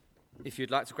If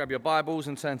you'd like to grab your Bibles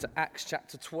and turn to Acts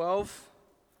chapter 12,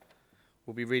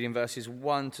 we'll be reading verses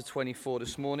 1 to 24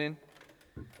 this morning.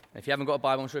 And if you haven't got a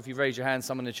Bible, I'm sure if you raise your hand,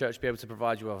 someone in the church will be able to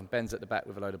provide you one. Ben's at the back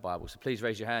with a load of Bibles. So please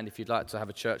raise your hand if you'd like to have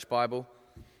a church Bible.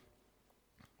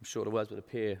 I'm sure the words will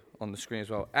appear on the screen as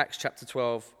well. Acts chapter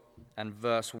 12 and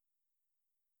verse 1.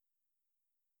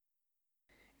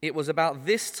 It was about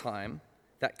this time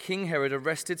that King Herod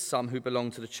arrested some who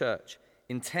belonged to the church,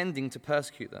 intending to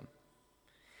persecute them.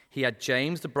 He had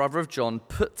James, the brother of John,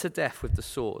 put to death with the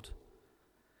sword.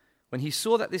 When he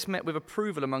saw that this met with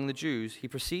approval among the Jews, he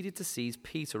proceeded to seize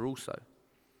Peter also.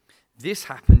 This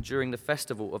happened during the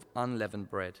festival of unleavened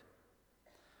bread.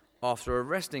 After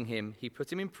arresting him, he put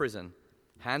him in prison,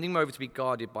 handing him over to be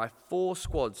guarded by 4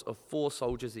 squads of 4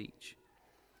 soldiers each.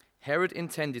 Herod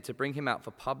intended to bring him out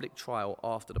for public trial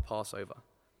after the Passover.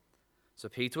 So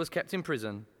Peter was kept in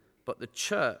prison, but the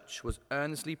church was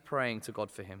earnestly praying to God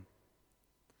for him.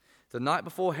 The night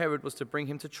before Herod was to bring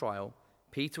him to trial,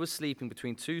 Peter was sleeping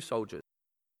between 2 soldiers.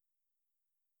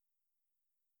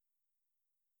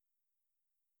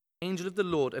 The angel of the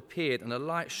Lord appeared and a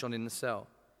light shone in the cell.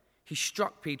 He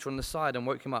struck Peter on the side and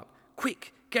woke him up.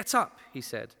 "Quick, get up," he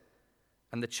said,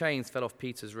 and the chains fell off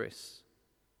Peter's wrists.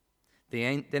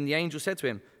 Then the angel said to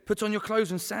him, "Put on your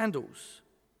clothes and sandals."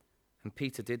 And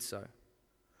Peter did so.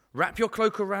 "Wrap your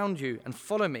cloak around you and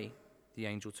follow me," the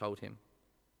angel told him.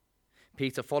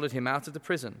 Peter followed him out of the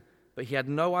prison, but he had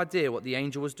no idea what the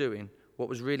angel was doing, what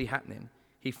was really happening.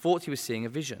 He thought he was seeing a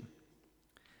vision.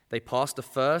 They passed the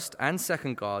first and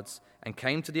second guards and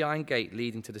came to the iron gate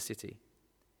leading to the city.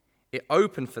 It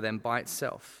opened for them by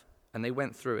itself, and they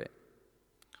went through it.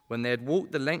 When they had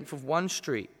walked the length of one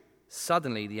street,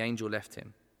 suddenly the angel left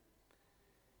him.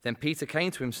 Then Peter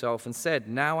came to himself and said,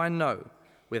 "Now I know,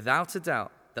 without a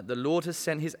doubt, that the Lord has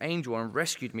sent his angel and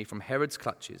rescued me from Herod's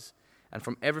clutches and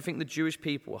from everything the Jewish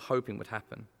people were hoping would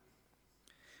happen."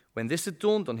 When this had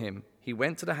dawned on him, he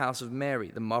went to the house of Mary,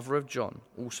 the mother of John,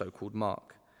 also called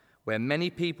Mark, where many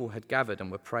people had gathered and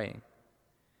were praying.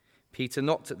 Peter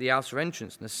knocked at the outer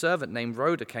entrance, and a servant named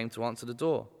Rhoda came to answer the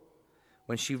door.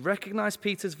 When she recognized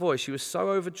Peter's voice, she was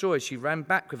so overjoyed she ran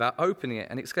back without opening it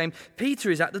and exclaimed,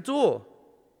 "Peter is at the door."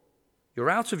 "You're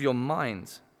out of your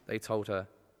mind," they told her.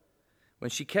 When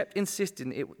she kept insisting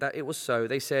that it was so,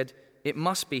 they said, "It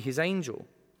must be his angel."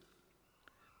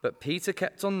 But Peter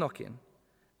kept on knocking,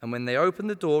 and when they opened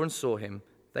the door and saw him,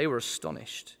 they were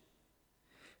astonished.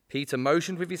 Peter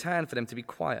motioned with his hand for them to be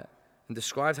quiet and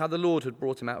described how the Lord had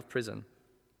brought him out of prison.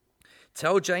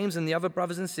 "Tell James and the other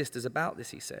brothers and sisters about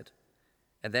this," he said,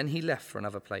 and then he left for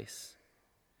another place.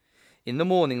 In the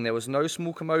morning there was no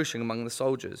small commotion among the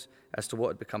soldiers as to what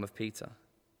had become of Peter.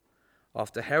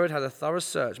 After Herod had a thorough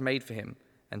search made for him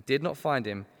and did not find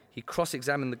him, he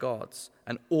cross-examined the guards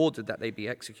and ordered that they be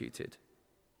executed.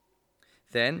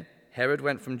 Then Herod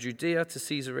went from Judea to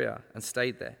Caesarea and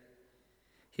stayed there.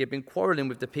 He had been quarreling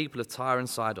with the people of Tyre and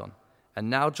Sidon, and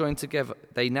they now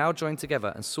joined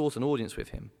together and sought an audience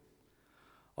with him.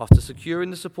 After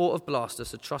securing the support of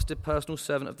Blastus, a trusted personal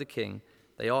servant of the king,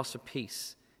 they asked for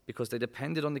peace because they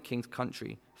depended on the king's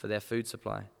country for their food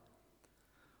supply.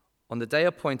 On the day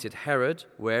appointed, Herod,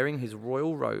 wearing his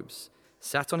royal robes,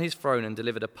 sat on his throne and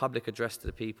delivered a public address to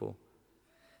the people.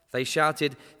 They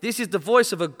shouted, "This is the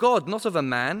voice of a god, not of a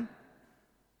man."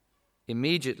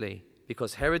 Immediately,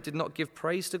 because Herod did not give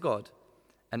praise to God,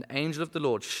 an angel of the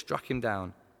Lord struck him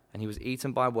down, and he was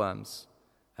eaten by worms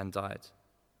and died.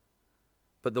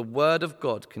 But the word of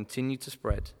God continued to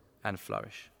spread and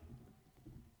flourish.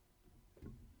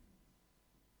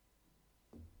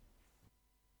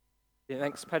 Yeah,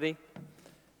 thanks, Paddy.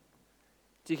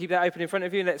 Do you keep that open in front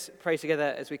of you? Let's pray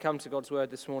together as we come to God's word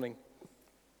this morning.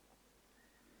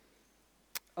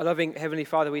 Our loving Heavenly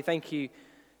Father, we thank you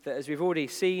that as we've already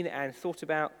seen and thought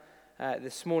about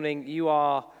this morning, you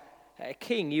are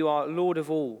King, you are Lord of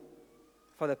all.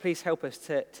 Father, please help us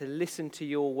to listen to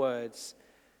your words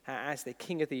as the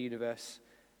King of the universe.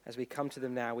 As we come to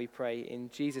them now, we pray in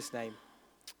Jesus' name.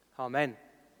 Amen.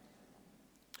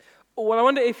 Well, I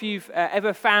wonder if you've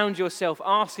ever found yourself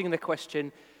asking the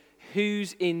question,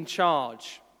 who's in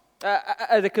charge?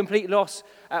 At a complete loss,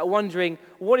 wondering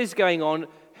what is going on,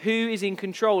 who is in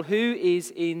control, who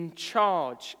is in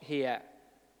charge here?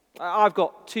 I've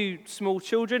got 2 small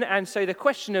children, and so the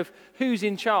question of who's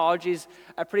in charge is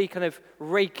a pretty kind of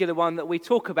regular one that we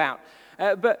talk about.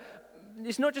 But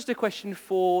it's not just a question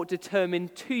for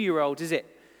determined 2-year-olds, is it?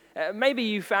 Maybe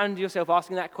you found yourself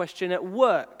asking that question at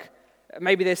work.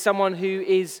 Maybe there's someone who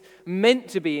is meant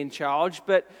to be in charge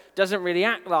but doesn't really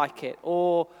act like it.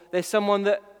 Or there's someone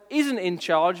that isn't in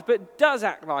charge but does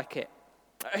act like it.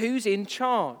 Who's in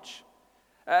charge?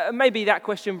 Maybe that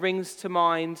question brings to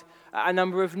mind a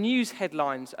number of news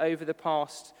headlines over the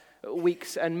past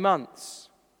weeks and months,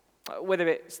 whether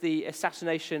it's the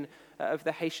assassination of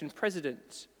the Haitian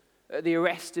president, the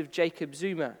arrest of Jacob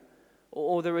Zuma,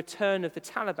 or the return of the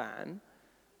Taliban.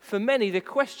 For many, the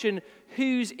question,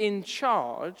 who's in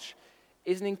charge,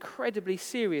 is an incredibly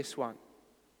serious one.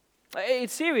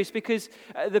 It's serious because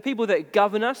the people that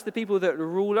govern us, the people that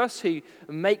rule us, who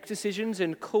make decisions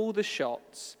and call the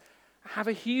shots, have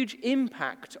a huge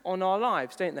impact on our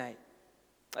lives, don't they?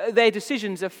 Their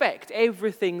decisions affect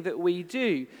everything that we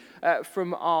do,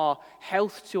 from our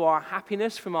health to our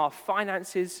happiness, from our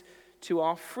finances to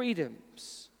our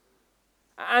freedoms.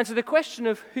 And so the question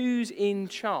of who's in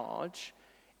charge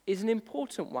is an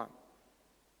important one.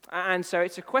 And so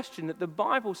it's a question that the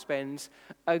Bible spends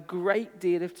a great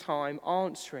deal of time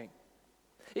answering.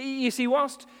 You see,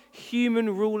 whilst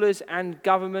human rulers and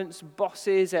governments,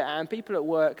 bosses and people at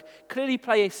work clearly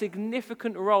play a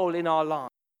significant role in our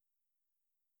lives,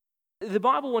 the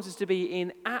Bible wants us to be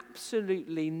in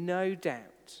absolutely no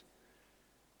doubt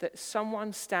that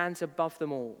someone stands above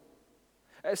them all.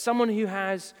 Someone who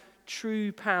has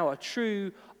true power,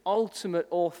 true ultimate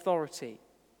authority.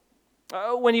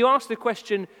 When you ask the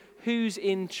question, who's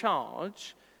in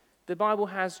charge, the Bible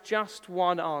has just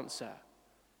one answer.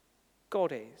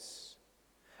 God is.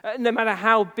 No matter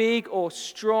how big or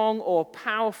strong or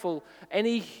powerful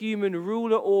any human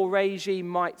ruler or regime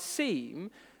might seem,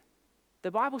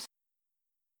 the Bible says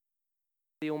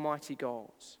the Almighty God,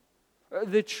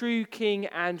 the true King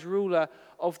and ruler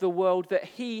of the world that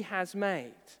He has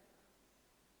made.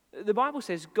 The Bible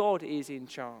says God is in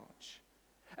charge.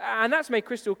 And that's made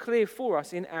crystal clear for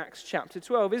us in Acts chapter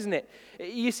 12, isn't it?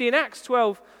 You see, in Acts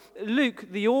 12, Luke,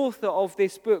 the author of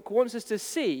this book, wants us to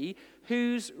see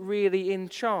who's really in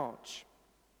charge.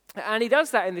 And he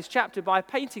does that in this chapter by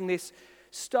painting this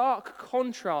stark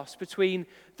contrast between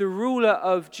the ruler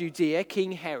of Judea,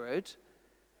 King Herod,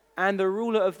 and the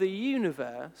ruler of the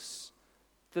universe,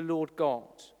 the Lord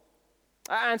God.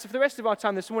 And so for the rest of our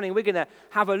time this morning, we're going to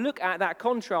have a look at that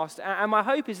contrast. And my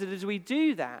hope is that as we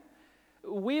do that,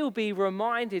 we'll be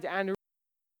reminded and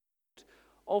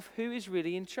of who is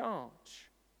really in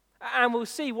charge. And we'll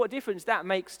see what difference that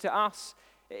makes to us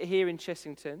here in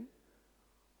Chessington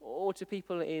or to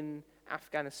people in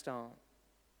Afghanistan.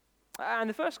 And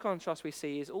the first contrast we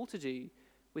see is all to do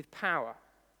with power,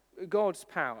 God's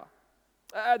power.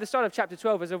 At the start of chapter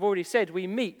 12, as I've already said, we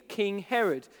meet King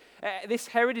Herod. This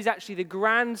Herod is actually the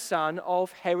grandson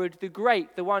of Herod the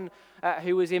Great, the one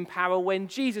who was in power when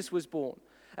Jesus was born.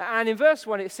 And in verse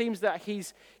 1, it seems that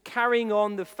he's carrying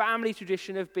on the family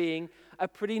tradition of being a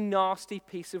pretty nasty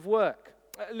piece of work.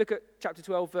 Look at chapter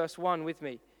 12, verse 1 with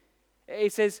me.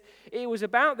 It says, "It was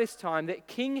about this time that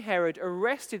King Herod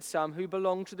arrested some who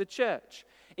belonged to the church,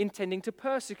 intending to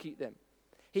persecute them.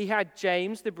 He had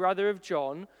James, the brother of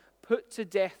John, put to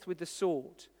death with the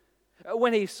sword.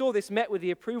 When he saw this met with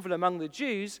the approval among the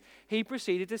Jews, he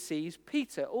proceeded to seize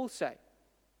Peter also."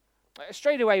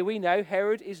 Straight away, we know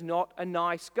Herod is not a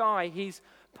nice guy. He's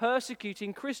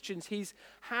persecuting Christians. He's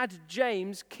had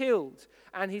James killed,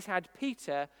 and he's had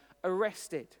Peter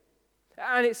arrested.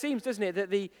 And it seems, doesn't it, that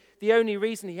the only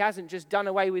reason he hasn't just done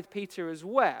away with Peter as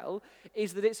well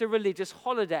is that it's a religious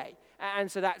holiday, and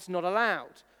so that's not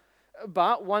allowed.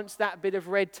 But once that bit of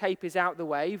red tape is out the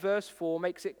way, verse 4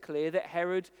 makes it clear that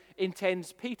Herod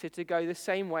intends Peter to go the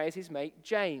same way as his mate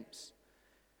James.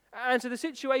 And so the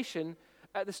situation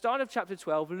at the start of chapter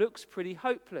 12 looks pretty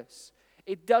hopeless.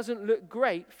 It doesn't look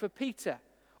great for Peter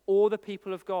or the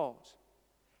people of God.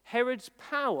 Herod's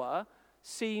power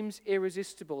seems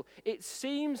irresistible. It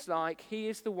seems like he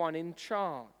is the one in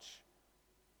charge.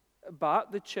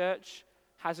 But the church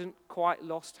hasn't quite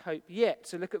lost hope yet.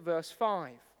 So look at verse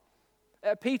 5.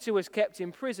 Peter was kept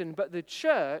in prison, but the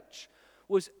church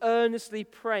was earnestly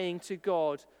praying to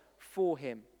God for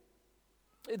him.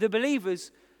 The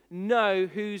believers know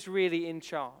who's really in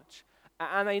charge,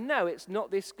 and they know it's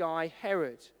not this guy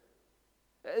Herod.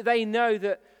 They know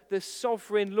that the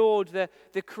sovereign Lord,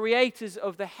 the creators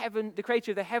of the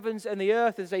creator of the heavens and the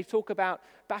earth, as they talk about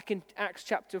back in Acts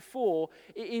chapter 4,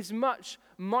 is much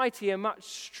mightier, much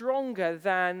stronger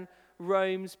than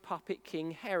Rome's puppet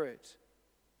king Herod.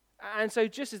 And so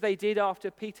just as they did after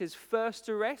Peter's first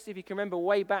arrest, if you can remember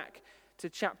way back to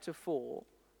chapter 4,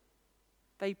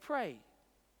 they pray.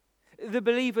 The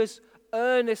believers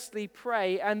earnestly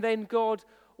pray, and then God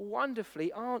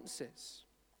wonderfully answers.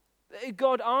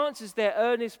 God answers their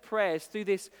earnest prayers through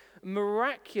this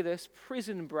miraculous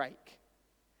prison break.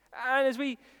 And as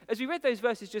we read those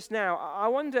verses just now, I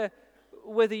wonder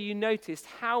whether you noticed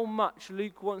how much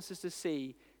Luke wants us to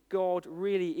see God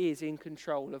really is in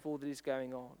control of all that is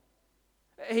going on.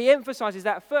 He emphasizes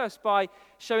that first by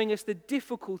showing us the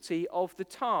difficulty of the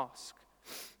task.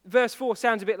 Verse 4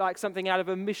 sounds a bit like something out of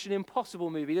a Mission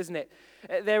Impossible movie, doesn't it?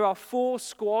 There are 4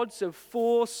 squads of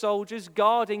 4 soldiers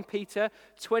guarding Peter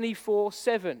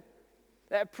 24/7.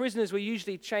 Prisoners were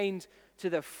usually chained to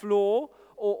the floor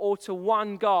or to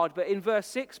one guard, but in verse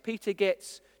 6, Peter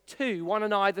gets 2, one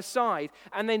on either side,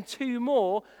 and then 2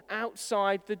 more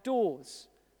outside the doors.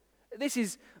 This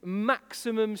is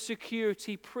maximum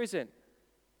security prison.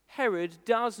 Herod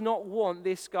does not want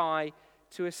this guy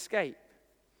to escape.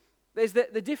 There's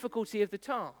the difficulty of the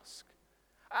task.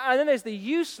 And then there's the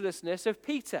uselessness of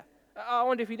Peter. I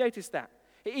wonder if you noticed that.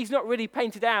 He's not really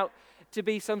painted out to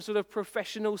be some sort of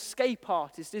professional scape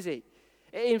artist, is he?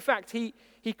 In fact, he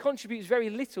contributes very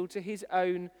little to his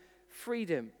own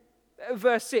freedom.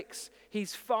 Verse 6,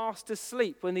 he's fast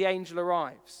asleep when the angel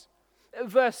arrives.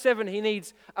 Verse 7, he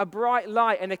needs a bright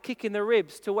light and a kick in the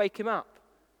ribs to wake him up.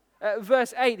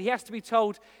 Verse 8, he has to be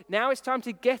told, now it's time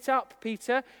to get up,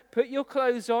 Peter, put your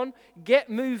clothes on, get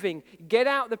moving, get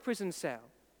out the prison cell.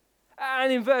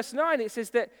 And in verse 9, it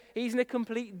says that he's in a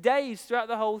complete daze throughout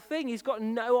the whole thing. He's got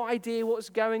no idea what's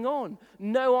going on,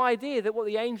 no idea that what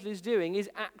the angel is doing is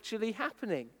actually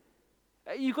happening.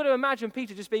 You've got to imagine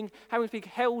Peter just having to be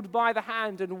held by the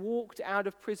hand and walked out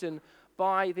of prison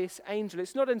by this angel.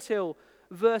 It's not until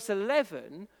verse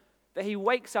 11 that he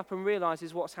wakes up and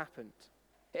realizes what's happened.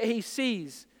 He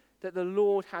sees that the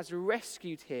Lord has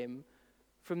rescued him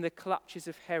from the clutches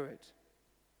of Herod.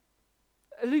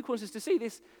 Luke wants us to see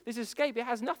this escape. It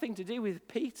has nothing to do with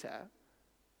Peter.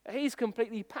 He's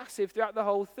completely passive throughout the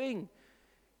whole thing.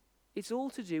 It's all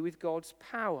to do with God's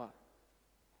power.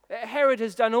 Herod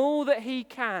has done all that he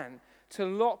can to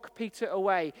lock Peter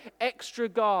away. Extra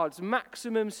guards,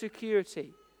 maximum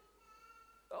security.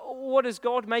 What does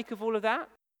God make of all of that?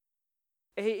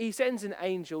 He sends an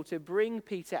angel to bring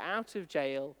Peter out of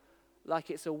jail like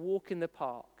it's a walk in the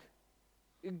park.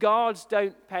 Guards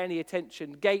don't pay any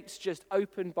attention. Gates just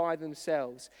open by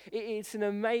themselves. It's an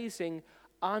amazing,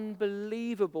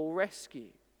 unbelievable rescue.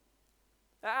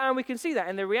 And we can see that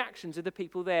in the reactions of the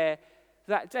people there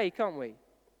that day, can't we?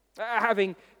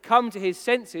 Having come to his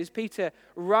senses, Peter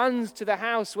runs to the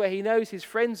house where he knows his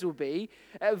friends will be.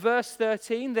 At verse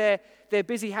 13, they're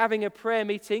busy having a prayer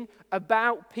meeting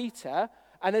about Peter,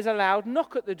 and there's a loud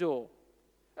knock at the door.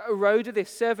 Rhoda, this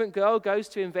servant girl, goes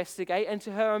to investigate, and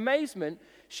to her amazement,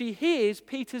 she hears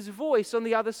Peter's voice on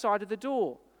the other side of the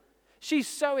door. She's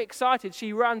so excited,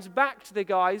 she runs back to the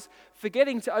guys,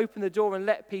 forgetting to open the door and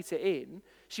let Peter in.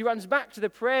 She runs back to the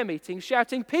prayer meeting,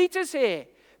 shouting, "Peter's here!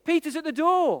 Peter's at the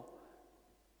door!"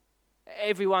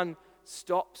 Everyone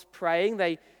stops praying.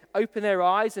 They open their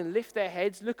eyes and lift their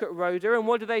heads, look at Rhoda, and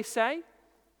what do they say?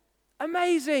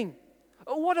 Amazing!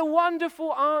 What a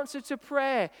wonderful answer to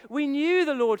prayer. We knew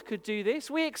the Lord could do this.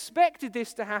 We expected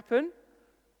this to happen.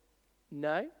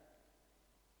 No.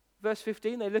 Verse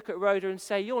 15, they look at Rhoda and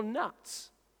say, "You're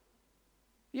nuts.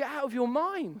 You're out of your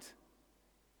mind."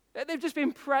 They've just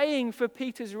been praying for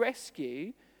Peter's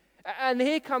rescue, and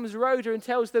here comes Rhoda and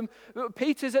tells them,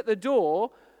 Peter's at the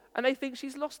door, and they think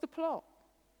she's lost the plot.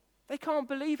 They can't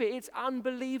believe it. It's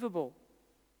unbelievable.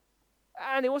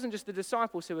 And it wasn't just the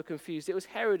disciples who were confused, it was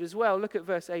Herod as well. Look at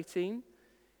verse 18.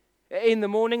 In the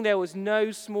morning there was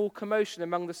no small commotion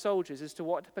among the soldiers as to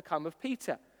what had become of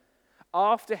Peter.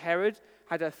 After Herod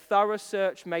had a thorough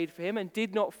search made for him and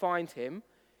did not find him,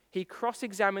 he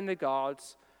cross-examined the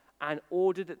guards and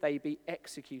ordered that they be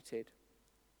executed.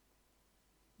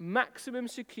 Maximum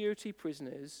security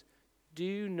prisoners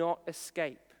do not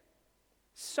escape.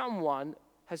 Someone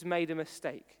has made a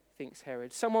mistake, thinks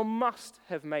Herod. Someone must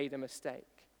have made a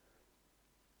mistake.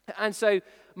 And so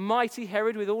mighty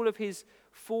Herod, with all of his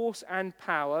force and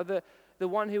power, the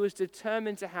one who was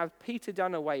determined to have Peter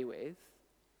done away with,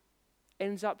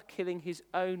 ends up killing his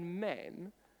own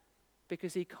men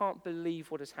because he can't believe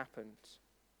what has happened.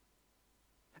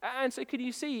 And so can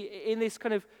you see in this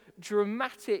kind of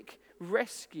dramatic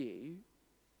rescue,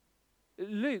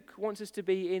 Luke wants us to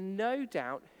be in no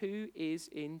doubt who is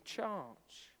in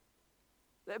charge.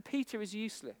 That Peter is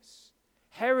useless.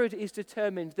 Herod is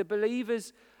determined. The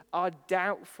believers are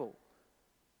doubtful.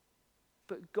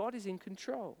 But God is in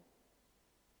control.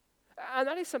 And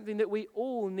that is something that we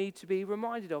all need to be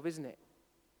reminded of, isn't it?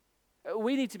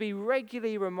 We need to be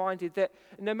regularly reminded that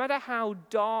no matter how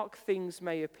dark things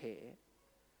may appear,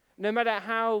 no matter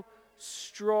how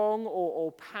strong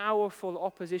or powerful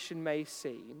opposition may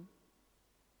seem,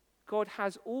 God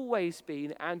has always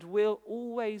been and will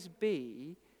always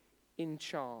be in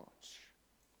charge.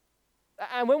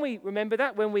 And when we remember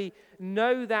that, when we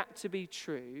know that to be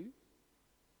true,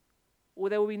 Well,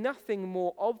 there will be nothing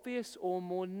more obvious or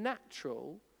more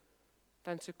natural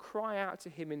than to cry out to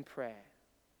him in prayer.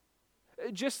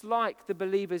 Just like the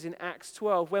believers in Acts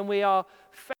 12, when we are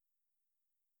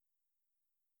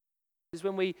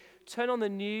when we turn on the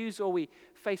news or we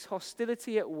face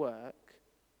hostility at work,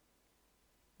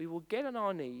 we will get on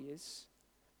our knees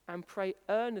and pray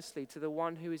earnestly to the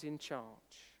one who is in charge.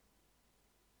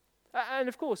 And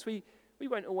of course, we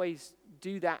won't always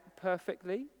do that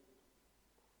perfectly.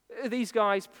 These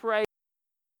guys pray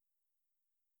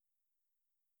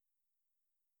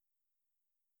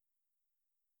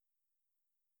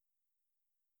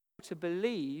to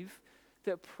believe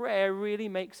that prayer really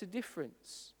makes a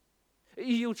difference.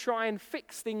 You'll try and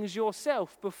fix things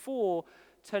yourself before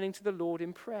turning to the Lord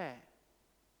in prayer.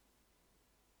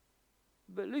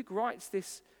 But Luke writes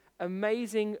this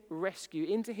amazing rescue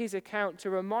into his account to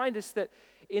remind us that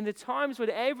in the times when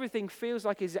everything feels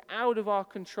like it's out of our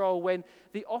control, when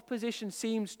the opposition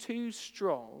seems too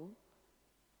strong,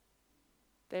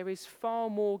 there is far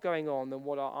more going on than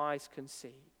what our eyes can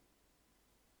see.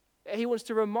 He wants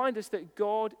to remind us that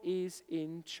God is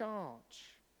in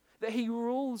charge, that he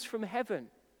rules from heaven,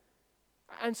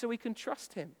 and so we can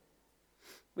trust him.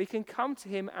 We can come to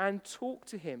him and talk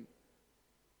to him.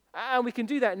 And we can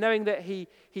do that knowing that he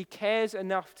cares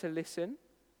enough to listen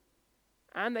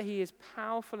and that he is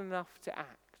powerful enough to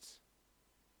act.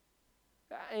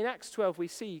 In Acts 12, we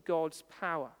see God's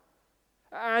power.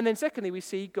 And then secondly, we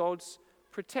see God's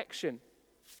protection.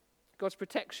 God's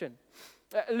protection.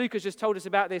 Luke has just told us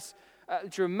about this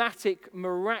dramatic,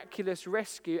 miraculous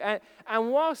rescue.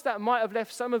 And whilst that might have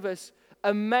left some of us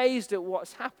amazed at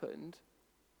what's happened,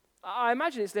 I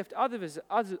imagine it's left others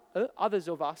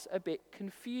of us a bit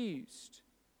confused.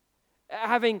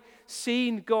 Having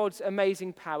seen God's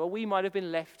amazing power, we might have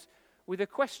been left with a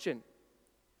question.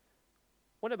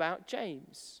 What about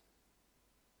James?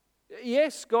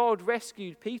 Yes, God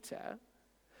rescued Peter.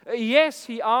 Yes,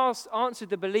 he answered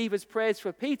the believers' prayers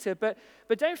for Peter, but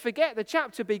don't forget the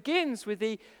chapter begins with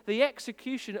the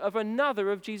execution of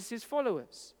another of Jesus'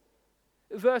 followers.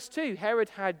 Verse 2, Herod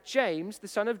had James, the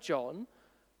son of John,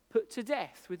 put to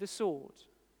death with the sword.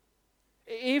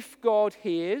 If God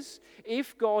hears,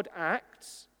 if God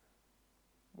acts,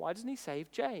 why doesn't he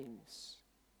save James?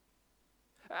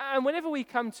 And whenever we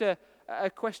come to a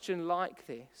question like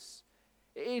this,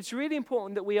 it's really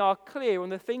important that we are clear on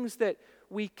the things that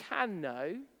we can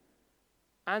know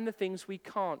and the things we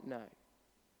can't know.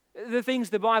 The things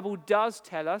the Bible does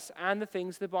tell us and the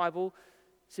things the Bible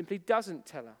simply doesn't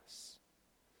tell us.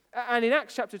 And in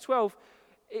Acts chapter 12,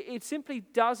 it simply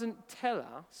doesn't tell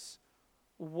us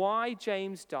why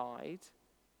James died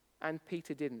and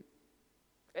Peter didn't.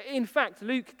 In fact,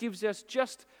 Luke gives us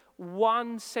just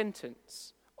one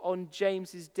sentence on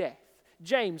James's death.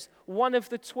 James, one of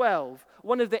the 12,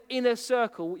 one of the inner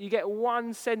circle, you get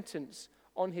one sentence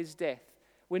on his death.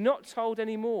 We're not told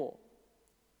any more.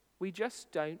 We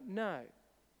just don't know.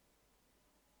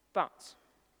 But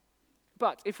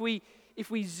if we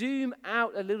zoom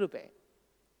out a little bit,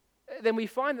 then we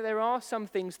find that there are some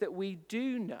things that we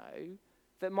do know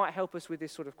that might help us with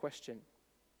this sort of question.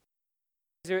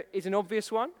 There is an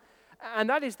obvious one, and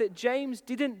that is that James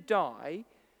didn't die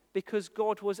because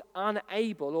God was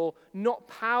unable or not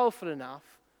powerful enough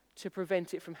to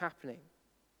prevent it from happening.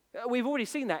 We've already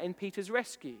seen that in Peter's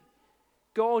rescue.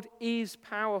 God is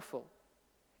powerful.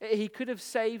 He could have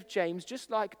saved James just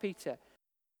like Peter.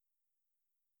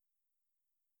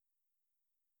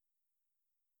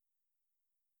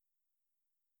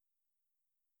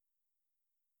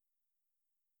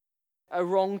 A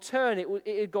wrong turn,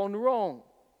 it had gone wrong.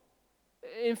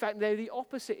 In fact, no, the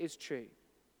opposite is true.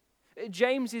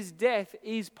 James's death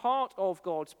is part of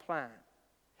God's plan.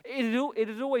 It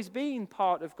had always been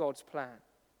part of God's plan.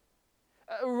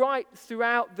 Right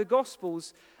throughout the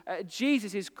Gospels,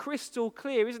 Jesus is crystal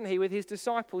clear, isn't he, with his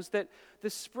disciples, that the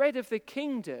spread of the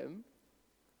kingdom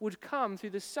would come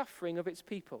through the suffering of its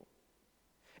people.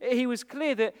 He was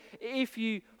clear that if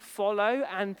you follow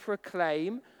and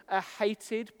proclaim a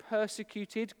hated,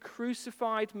 persecuted,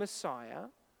 crucified Messiah,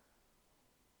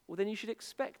 well, then you should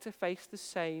expect to face the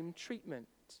same treatment.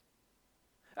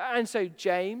 And so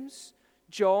James,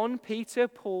 John, Peter,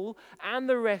 Paul, and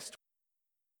the rest,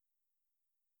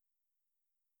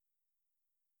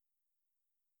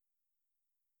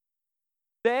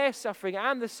 their suffering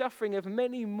and the suffering of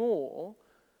many more,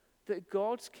 that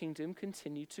God's kingdom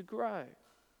continued to grow.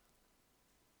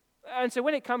 And so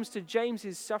when it comes to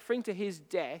James's suffering, to his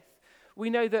death, we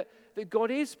know that God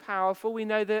is powerful. We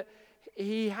know that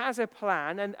he has a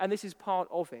plan, and this is part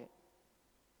of it.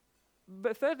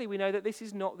 But thirdly, we know that this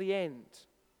is not the end.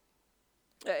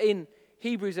 In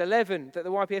Hebrews 11 that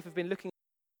the YPF have been looking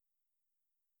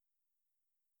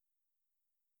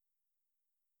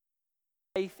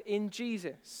at. Faith in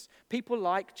Jesus. People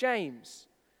like James.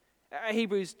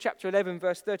 Hebrews chapter 11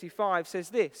 verse 35 says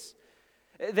this: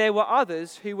 there were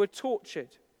others who were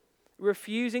tortured,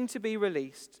 refusing to be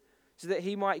released so that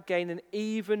he might gain an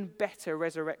even better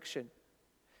resurrection.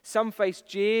 Some faced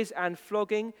jeers and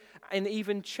flogging and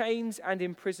even chains and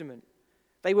imprisonment.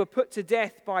 They were put to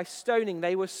death by stoning.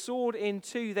 They were sawed in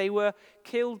two. They were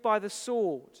killed by the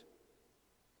sword.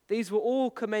 These were all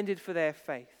commended for their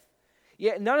faith.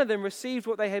 Yet none of them received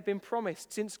what they had been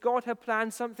promised, since God had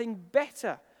planned something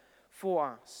better for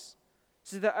us,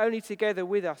 so that only together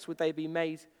with us would they be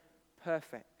made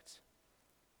perfect.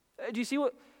 Do you see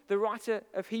what the writer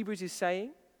of Hebrews is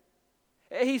saying?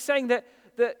 He's saying that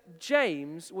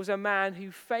James was a man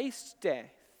who faced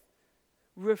death,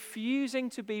 refusing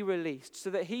to be released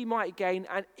so that he might gain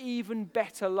an even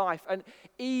better life, an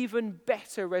even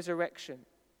better resurrection.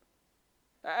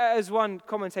 As one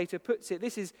commentator puts it,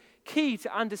 this is key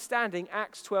to understanding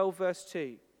Acts 12 verse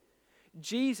 2.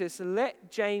 Jesus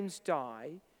let James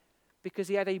die because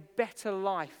he had a better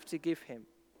life to give him.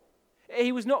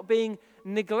 He was not being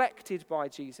neglected by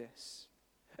Jesus.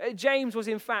 James was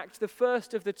in fact the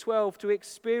first of the 12 to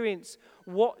experience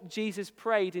what Jesus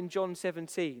prayed in John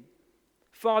 17.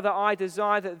 Father, I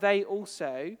desire that they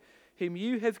also, whom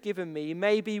you have given me,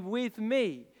 may be with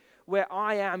me where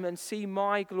I am and see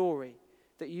my glory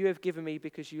that you have given me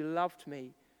because you loved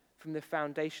me from the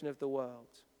foundation of the world.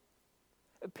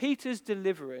 Peter's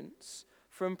deliverance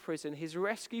from prison, his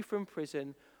rescue from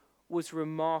prison, was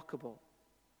remarkable.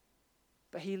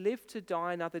 But he lived to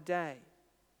die another day.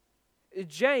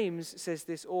 James, says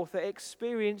this author,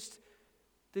 experienced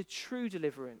the true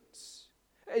deliverance,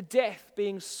 a death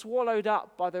being swallowed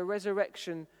up by the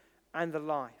resurrection and the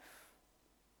life.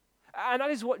 And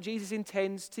that is what Jesus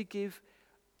intends to give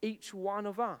each one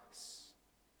of us.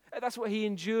 That's what he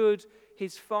endured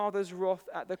his Father's wrath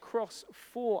at the cross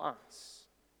for us.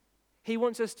 He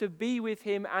wants us to be with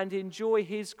him and enjoy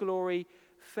his glory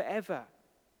forever.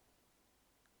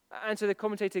 And so the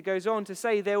commentator goes on to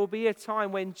say there will be a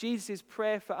time when Jesus'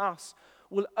 prayer for us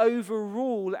will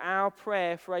overrule our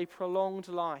prayer for a prolonged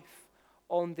life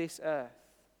on this earth.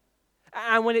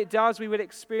 And when it does, we will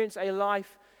experience a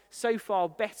life so far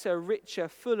better, richer,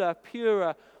 fuller,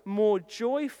 purer, more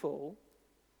joyful,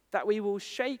 that we will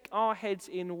shake our heads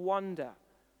in wonder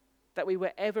that we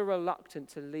were ever reluctant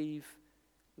to leave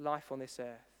life on this earth.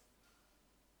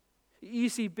 You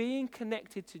see, being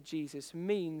connected to Jesus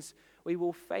means we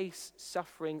will face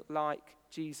suffering like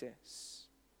Jesus.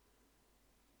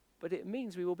 But it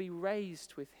means we will be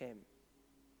raised with him.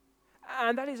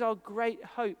 And that is our great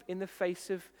hope in the face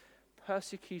of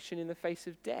persecution, in the face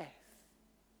of death.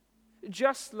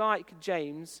 Just like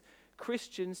James,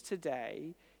 Christians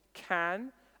today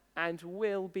can and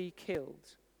will be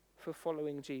killed for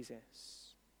following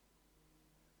Jesus.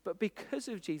 But because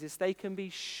of Jesus, they can be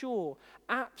sure,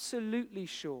 absolutely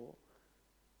sure,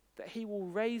 that he will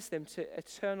raise them to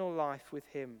eternal life with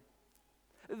him.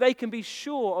 They can be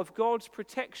sure of God's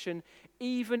protection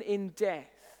even in death.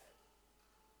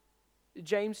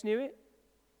 James knew it.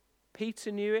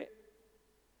 Peter knew it.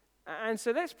 And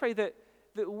so let's pray that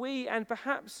we, and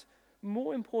perhaps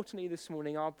more importantly this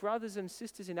morning, our brothers and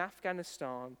sisters in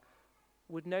Afghanistan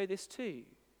would know this too.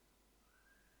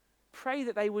 Pray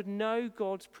that they would know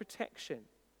God's protection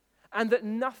and that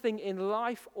nothing in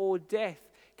life or death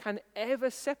can ever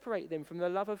separate them from the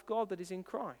love of God that is in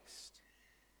Christ.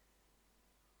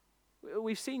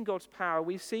 We've seen God's power,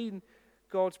 we've seen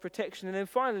God's protection, and then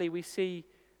finally we see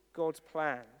God's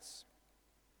plans.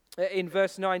 In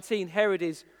verse 19, Herod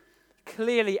is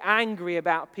clearly angry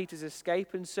about Peter's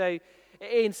escape, and so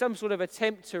in some sort of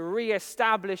attempt to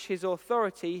re-establish his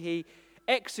authority, he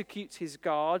executes his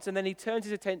guards, and then he turns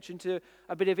his attention to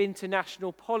a bit of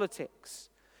international politics.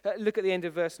 Look at the end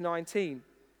of verse 19.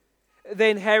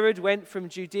 Then Herod went from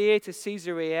Judea to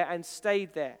Caesarea and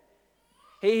stayed there.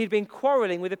 He had been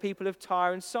quarreling with the people of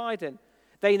Tyre and Sidon.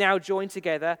 They now joined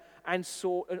together and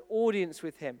sought an audience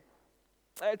with him.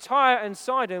 Tyre and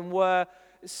Sidon were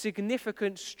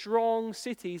significant, strong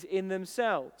cities in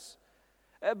themselves.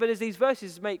 But as these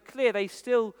verses make clear, they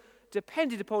still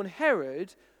depended upon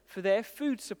Herod for their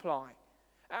food supply.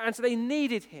 And so they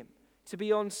needed him to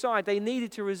be on side. They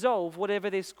needed to resolve whatever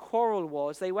this quarrel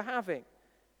was they were having.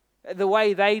 The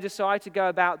way they decide to go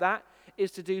about that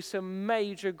is to do some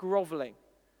major groveling.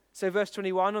 So verse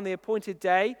 21, on the appointed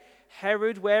day,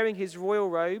 Herod, wearing his royal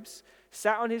robes,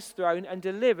 sat on his throne and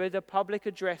delivered a public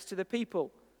address to the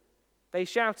people. They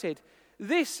shouted,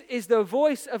 "This is the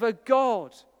voice of a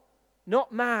God,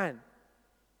 not man."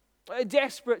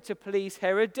 Desperate to please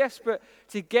Herod, desperate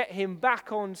to get him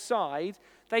back on side,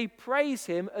 they praise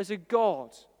him as a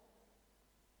god.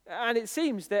 And it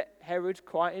seems that Herod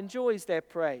quite enjoys their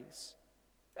praise.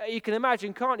 You can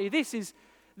imagine, can't you? This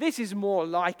is more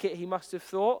like it, he must have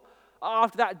thought.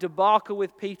 After that debacle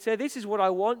with Peter, this is what I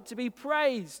want, to be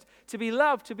praised, to be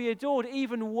loved, to be adored,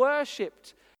 even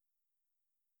worshipped.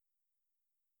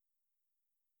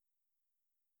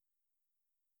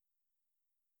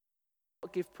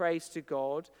 Give praise to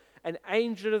God. An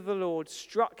angel of the Lord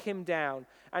struck him down,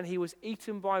 and he was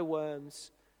eaten by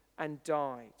worms and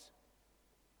died.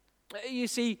 You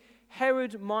see,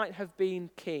 Herod might have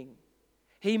been king.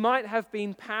 He might have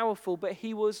been powerful, but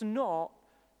he was not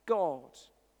God.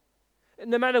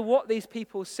 No matter what these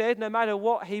people said, no matter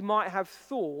what he might have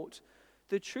thought,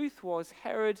 the truth was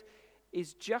Herod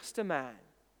is just a man,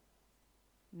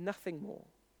 nothing more.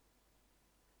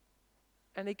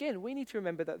 And again, we need to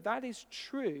remember that that is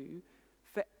true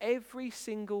for every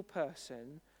single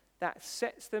person that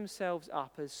sets themselves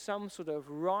up as some sort of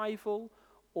rival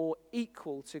or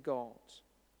equal to God.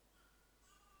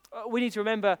 We need to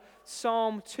remember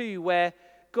Psalm 2, where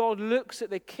God looks at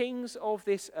the kings of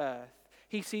this earth.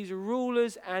 He sees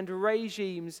rulers and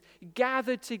regimes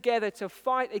gathered together to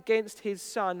fight against his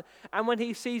son. And when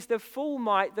he sees the full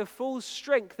might, the full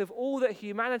strength of all that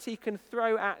humanity can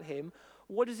throw at him,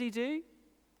 what does he do?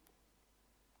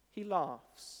 He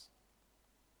laughs.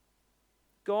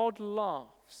 God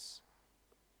laughs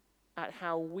at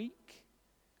how weak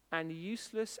and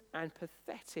useless and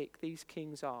pathetic these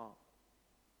kings are.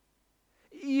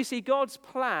 You see, God's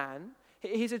plan,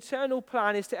 his eternal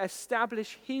plan, is to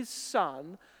establish his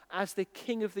son as the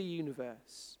king of the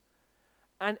universe.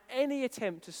 And any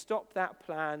attempt to stop that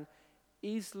plan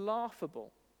is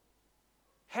laughable.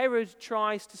 Herod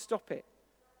tries to stop it.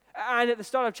 And at the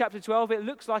start of chapter 12, it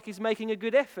looks like he's making a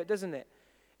good effort, doesn't it?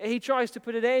 He tries to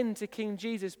put an end to King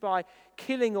Jesus by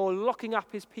killing or locking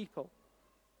up his people.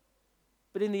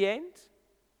 But in the end,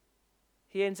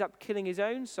 he ends up killing his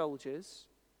own soldiers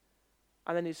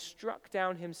and then is struck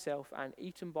down himself and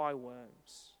eaten by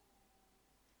worms.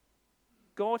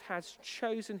 God has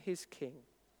chosen his king,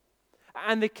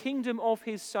 and the kingdom of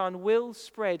his son will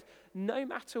spread no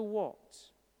matter what.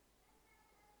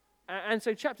 And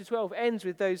so chapter 12 ends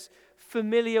with those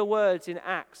familiar words in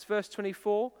Acts, verse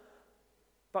 24,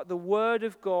 but the word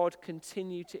of God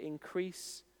continued to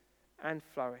increase and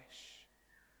flourish.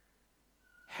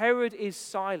 Herod is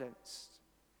silenced,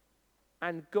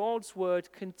 and God's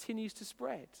word continues to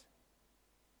spread.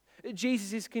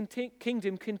 Jesus'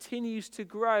 kingdom continues to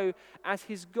grow as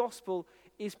his gospel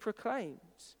is proclaimed.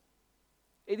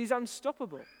 It is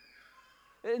unstoppable.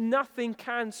 Nothing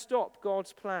can stop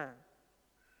God's plan.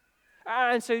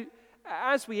 And so,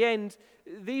 as we end,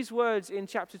 these words in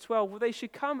chapter 12, well, they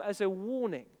should come as a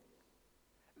warning.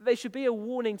 They should be a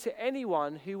warning to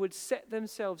anyone who would set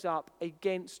themselves up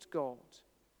against God.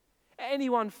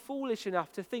 Anyone foolish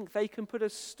enough to think they can put a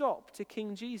stop to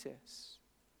King Jesus.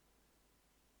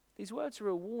 These words are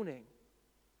a warning.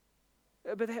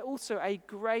 But they're also a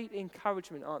great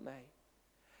encouragement, aren't they?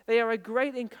 They are a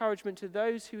great encouragement to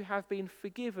those who have been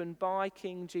forgiven by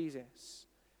King Jesus.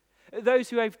 Those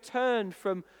who have turned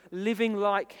from living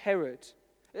like Herod,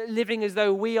 living as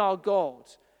though we are God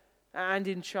and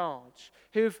in charge,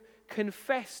 who have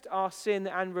confessed our sin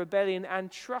and rebellion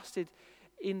and trusted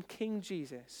in King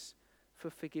Jesus for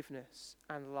forgiveness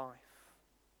and life.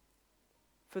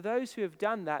 For those who have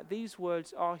done that, these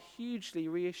words are hugely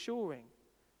reassuring,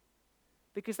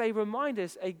 because they remind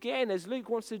us again, as Luke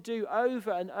wants to do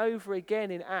over and over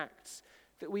again in Acts,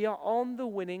 that we are on the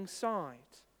winning side.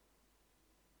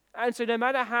 And so no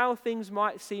matter how things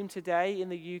might seem today in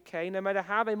the UK, no matter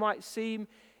how they might seem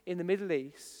in the Middle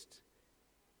East,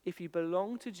 if you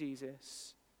belong to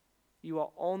Jesus, you are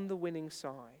on the winning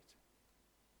side.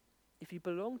 If you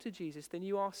belong to Jesus, then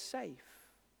you are safe.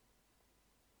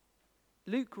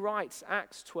 Luke writes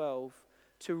Acts 12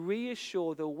 to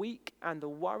reassure the weak and the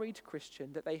worried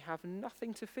Christian that they have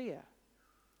nothing to fear.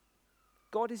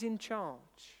 God is in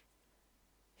charge.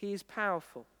 He is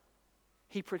powerful.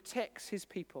 He protects his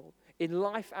people in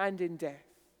life and in death.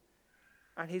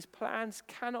 And his plans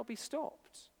cannot be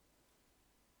stopped.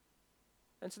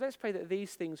 And so let's pray that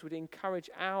these things would encourage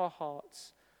our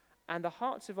hearts and the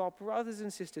hearts of our brothers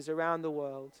and sisters around the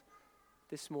world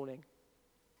this morning.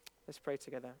 Let's pray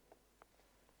together.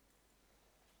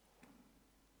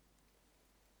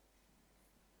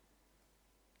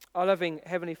 Our loving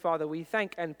Heavenly Father, we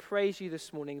thank and praise you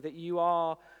this morning that you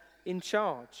are in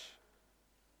charge.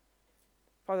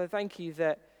 Father, thank you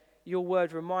that your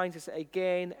word reminds us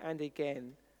again and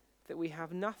again that we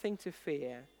have nothing to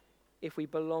fear if we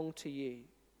belong to you.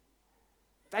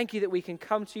 Thank you that we can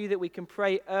come to you, that we can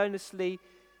pray earnestly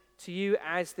to you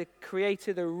as the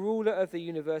creator, the ruler of the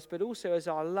universe, but also as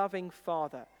our loving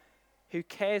Father who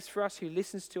cares for us, who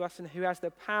listens to us, and who has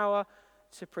the power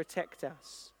to protect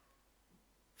us.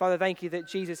 Father, thank you that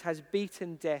Jesus has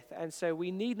beaten death, and so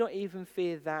we need not even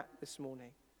fear that this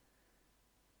morning.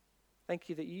 Thank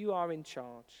you that you are in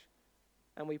charge,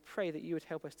 and we pray that you would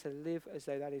help us to live as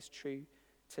though that is true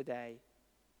today.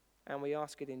 And we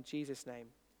ask it in Jesus' name.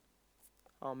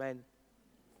 Amen.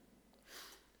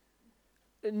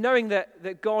 Knowing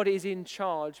that God is in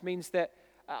charge means that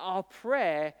our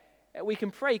prayer, we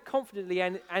can pray confidently,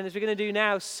 and as we're going to do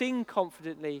now, sing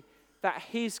confidently that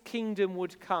his kingdom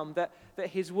would come, that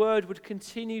his word would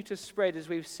continue to spread as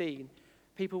we've seen.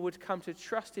 People would come to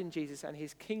trust in Jesus and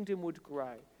his kingdom would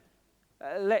grow.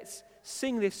 Let's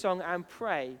sing this song and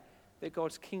pray that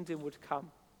God's kingdom would come.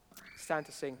 Stand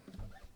to sing.